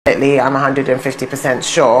I'm 150%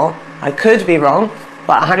 sure. I could be wrong,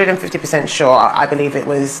 but 150% sure. I believe it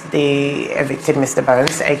was the evicted Mr.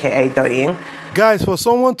 Bones, aka Doyin. Guys, for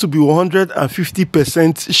someone to be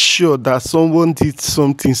 150% sure that someone did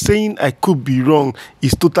something, saying I could be wrong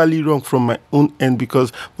is totally wrong from my own end,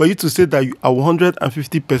 because for you to say that you are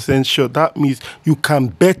 150% sure, that means you can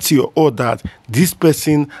bet your oath that this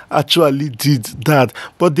person actually did that.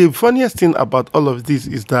 But the funniest thing about all of this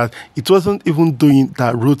is that it wasn't even Doyin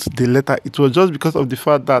that wrote the letter. It was just because of the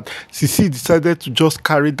fact that CEECEE decided to just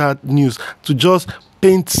carry that news, to just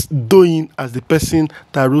paints Doyin as the person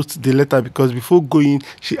that wrote the letter, because before going,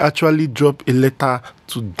 she actually dropped a letter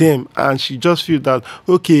to them, and she just feel that,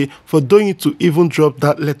 okay, for Doyin to even drop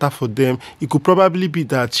that letter for them, it could probably be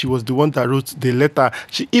that she was the one that wrote the letter.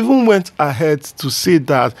 She even went ahead to say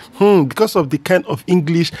that, because of the kind of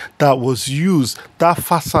English that was used, that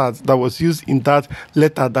facade that was used in that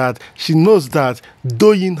letter, that she knows that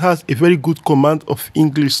Doyin has a very good command of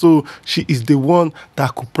English, so she is the one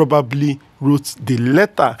that could probably wrote the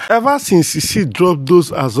letter. Ever since CEECEE dropped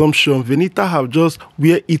those assumptions, Venita have just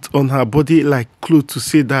wear it on her body like clothes to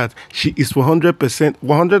say that she is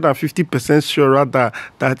 150% sure rather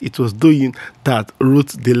that it was Doyin that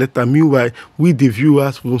wrote the letter. Meanwhile, we the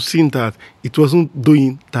viewers will seen that it wasn't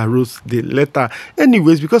Doyin that wrote the letter.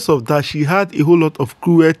 Anyways, because of that, she had a whole lot of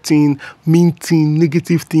cruel thing, mean thing,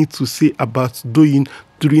 negative things to say about Doyin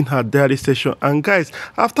during her diary session. And guys,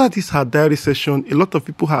 after this her diary session, a lot of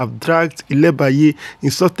people have dragged Ilebaye,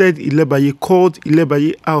 insulted Ilebaye, called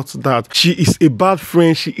Ilebaye out that she is a bad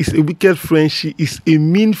friend, she is a wicked friend, she is a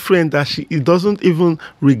mean friend, that she doesn't even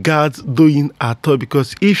regard Doyin at all,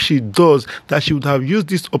 because if she does, that she would have used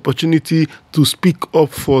this opportunity to speak up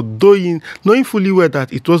for Doyin, knowing fully well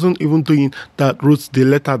that it wasn't even Doyin that wrote the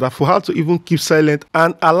letter, that for her to even keep silent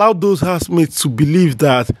and allow those housemates to believe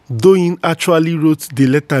that Doyin actually wrote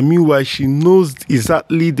the letter. Meanwhile, she knows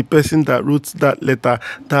exactly the person that wrote that letter,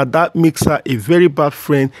 that makes her a very bad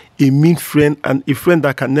friend, a mean friend, and a friend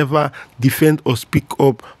that can never defend or speak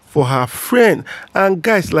up for her friend. And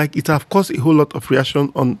guys, like, it have caused a whole lot of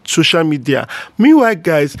reaction on social media. Meanwhile,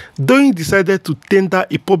 guys, Doyin decided to tender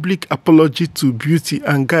a public apology to Beauty,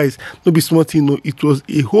 and guys, no be small thing, no, it was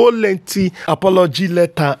a whole lengthy apology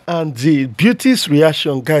letter, and the Beauty's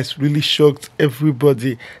reaction, guys, really shocked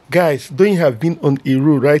everybody. Guys, Doyin have been on a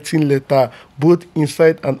roll writing letter both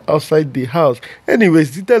inside and outside the house.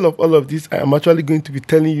 Anyways, detail of all of this I am actually going to be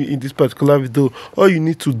telling you in this particular video. All you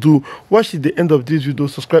need to do, watch to the end of this video,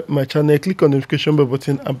 subscribe to my channel, click on the notification bell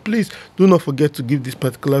button, and please do not forget to give this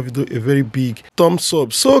particular video a very big thumbs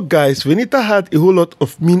up. So guys, Venita had a whole lot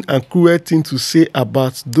of mean and cruel things to say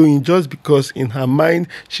about Doyin, just because in her mind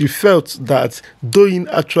she felt that Doyin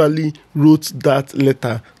actually wrote that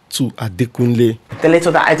letter to Adekunle. The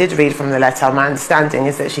little that I did read from the letter, my understanding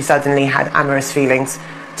is that she suddenly had amorous feelings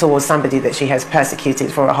towards somebody that she has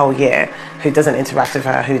persecuted for a whole year, who doesn't interact with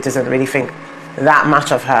her, who doesn't really think that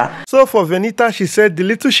much of her. So for Venita, she said the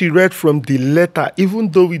little she read from the letter, even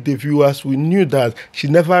though with the viewers we knew that she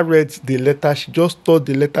never read the letter, she just tore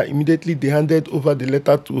the letter immediately. They handed over the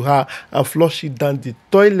letter to her and flushed it down the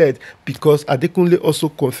toilet, because Adekunle also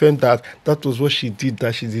confirmed that that was what she did,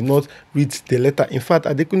 that she did not read the letter. In fact,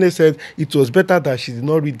 Adekunle said it was better that she did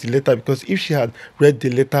not read the letter, because if she had read the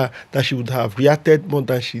letter, that she would have reacted more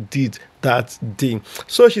than she did that day.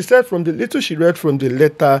 So she said from the little she read from the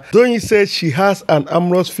letter, Doyin said she has an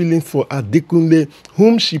amorous feeling for Adekunle,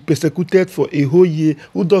 whom she persecuted for a whole year,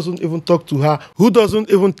 who doesn't even talk to her, who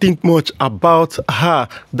doesn't even think much about her,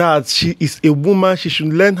 that she is a woman, she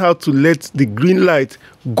should learn how to let the green light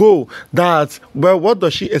go. That, well, what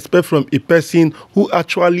does she expect from a person who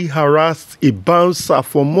actually harassed a bouncer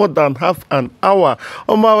for more than half an hour?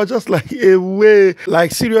 I was just like, away.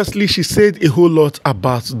 Like, seriously, she said a whole lot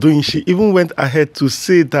about Doyin. She even went ahead to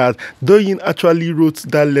say that Doyin actually wrote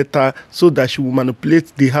that letter so that she would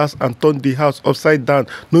manipulate the house and turn the house upside down,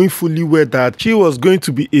 knowing fully well that she was going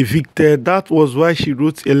to be evicted. That was why she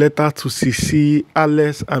wrote a letter to CEECEE,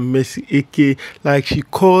 Alex, and Mercy AK. Like, she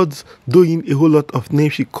called Doyin a whole lot of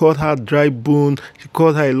names. She called her dry bone, she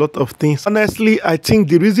called her a lot of things. Honestly, I think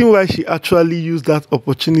the reason why she actually used that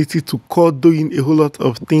opportunity to call Doyin a whole lot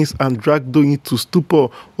of things and drag Doyin to stupor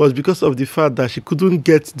was because of the fact that she couldn't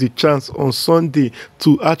get the chance fans on Sunday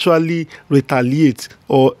to actually retaliate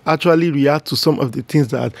or actually react to some of the things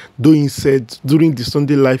that Doyin said during the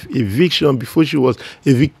Sunday Live eviction before she was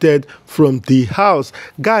evicted from the house.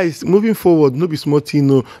 Guys, moving forward, no be small thing,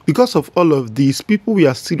 no. Because of all of this, people we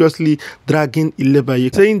are seriously dragging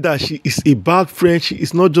Ilebaye, saying that she is a bad friend. She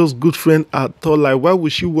is not just good friend at all. Like, why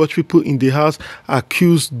would she watch people in the house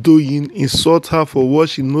accuse Doyin, insult her for what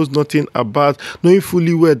she knows nothing about, knowing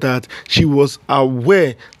fully well that she was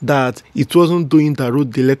aware that it wasn't Doyin that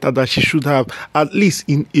wrote the letter, that she should have at least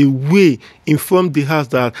in a way informed the house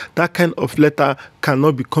that that kind of letter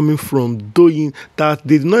cannot be coming from Doyin, that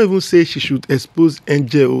they did not even say she should expose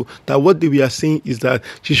NJO, that what they were saying is that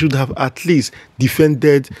she should have at least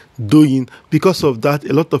defended Doyin. Because of that,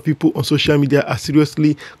 a lot of people on social media are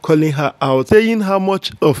seriously calling her out, saying how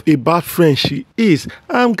much of a bad friend she is.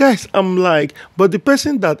 Guys, I'm like, but the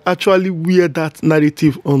person that actually wear that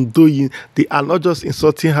narrative on Doyin, they are not just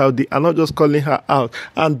insulting her, they are not just calling her out.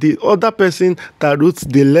 And the other person that wrote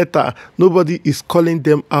the letter, nobody is calling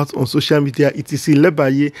them out on social media. It is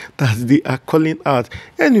Ilebaye that they are calling out.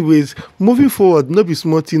 Anyways, moving forward, no be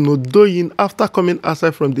small thing, no. Doyin, after coming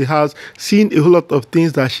outside from the house, seeing a whole lot of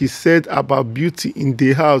things that she said about beauty in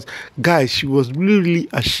the house, guys, she was really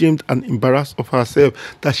ashamed and embarrassed of herself,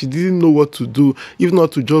 that she didn't know what to do, if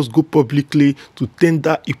not to just go publicly to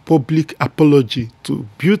tender a public apology to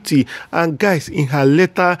beauty. And guys, in her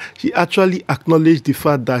letter, she actually acknowledged the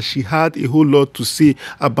fact that she had a whole lot to say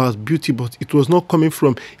about beauty, but it was not coming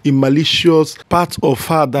from a malicious part of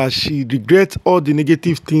her, that she regrets all the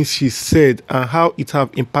negative things she said and how it have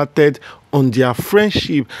impacted on their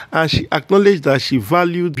friendship. And she acknowledged that she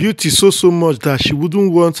valued beauty so much that she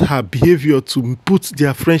wouldn't want her behavior to put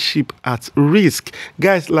their friendship at risk.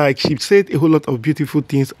 Guys, like, she said a whole lot of beautiful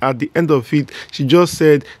things. At the end of it, she just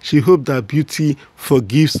said she hoped that beauty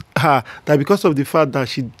forgives her, that because of the fact that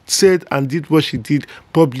she said and did what she did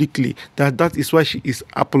publicly, that is why she is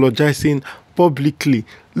apologizing publicly.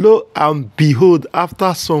 Lo and behold,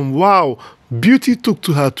 after some Beauty took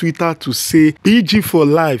to her Twitter to say, "BG for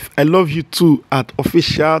life, I love you too," at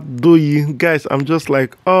official Doyin. Guys, I'm just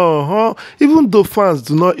like, even though fans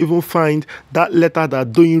do not even find that letter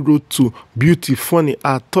that Doyin wrote to Beauty funny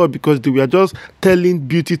at all, because they were just telling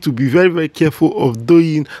Beauty to be very careful of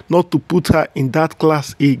Doyin, not to put her in that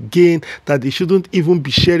class again, that they shouldn't even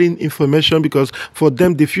be sharing information, because for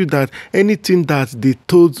them, they feel that anything that they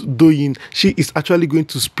told Doyin, she is actually going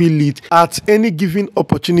to spill it at any given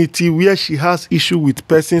opportunity where she has issue with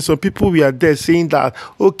person. Some people were there saying that,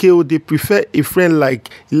 okay, they prefer a friend like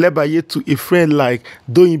Ilebaye to a friend like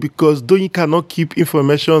Doyin, because Doyin cannot keep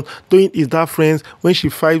information. Doyin is that friend, when she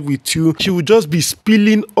fight with you, she will just be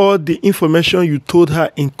spilling all the information you told her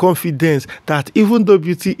in confidence, that even though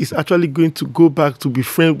Beauty is actually going to go back to be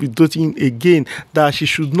friends with Doyin again, that she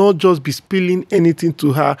should not just be spilling anything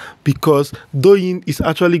to her, because Doyin is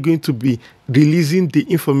actually going to be releasing the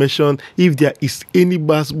information if there is any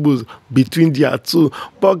buzz between their two.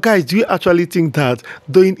 But guys, do you actually think that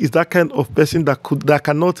Doyin is that kind of person that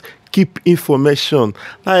cannot keep information?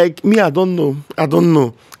 Like me, I don't know,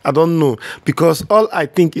 because all I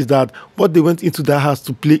think is that what they went into that house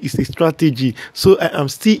to play is a strategy. So I am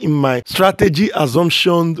still in my strategy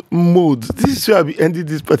assumption mode. This is where I'll be ending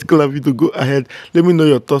this particular video. Go ahead, let me know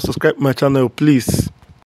your thoughts. Subscribe to my channel, please.